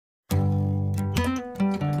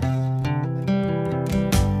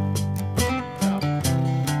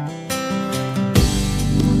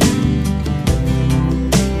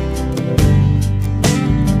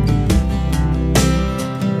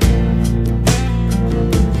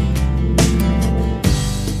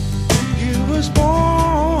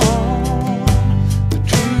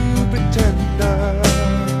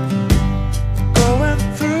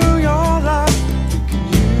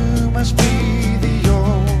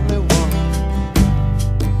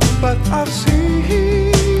but I've seen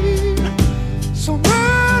so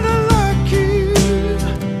many like you.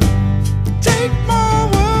 Take my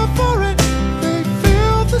word for it, they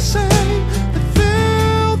feel the same, they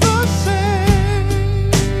feel the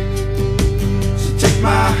same. So take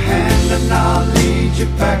my hand and I'll lead you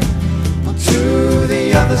back to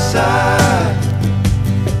the other side.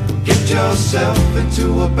 Get yourself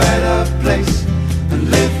into a better place and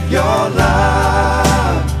live your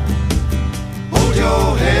life. Hold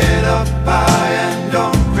your head up high and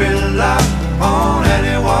don't rely on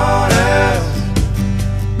anyone else.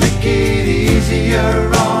 Make it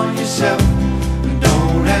easier on yourself and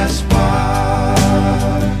don't ask why.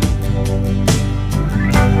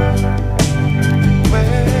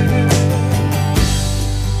 Well,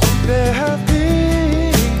 there have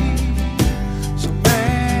been so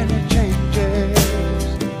many changes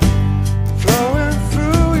flowing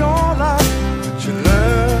through your life, but you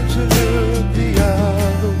learn to look the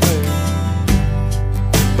other way.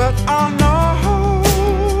 But I know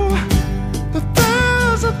that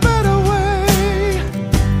there's a better way.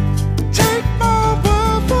 Take my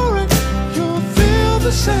word for it, you'll feel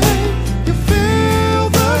the same, you feel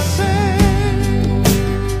the same.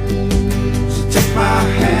 So take my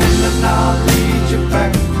hand and I'll lead you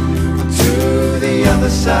back to the other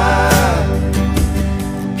side.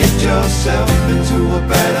 Get yourself into a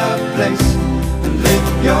better place and live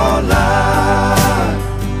your life.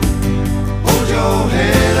 Hold your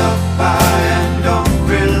head up high and don't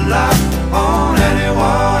rely on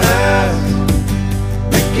anyone else.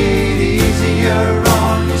 Make it easier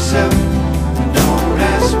on yourself and don't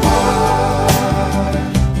ask why.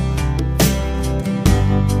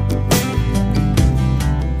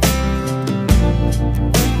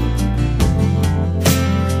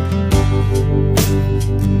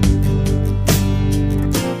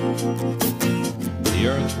 The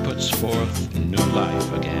earth puts forth new life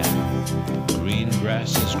again. Green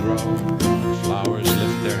grasses grow, flowers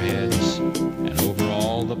lift their heads, and over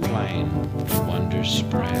all the plain wonder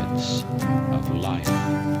spreads of life,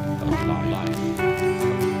 of life.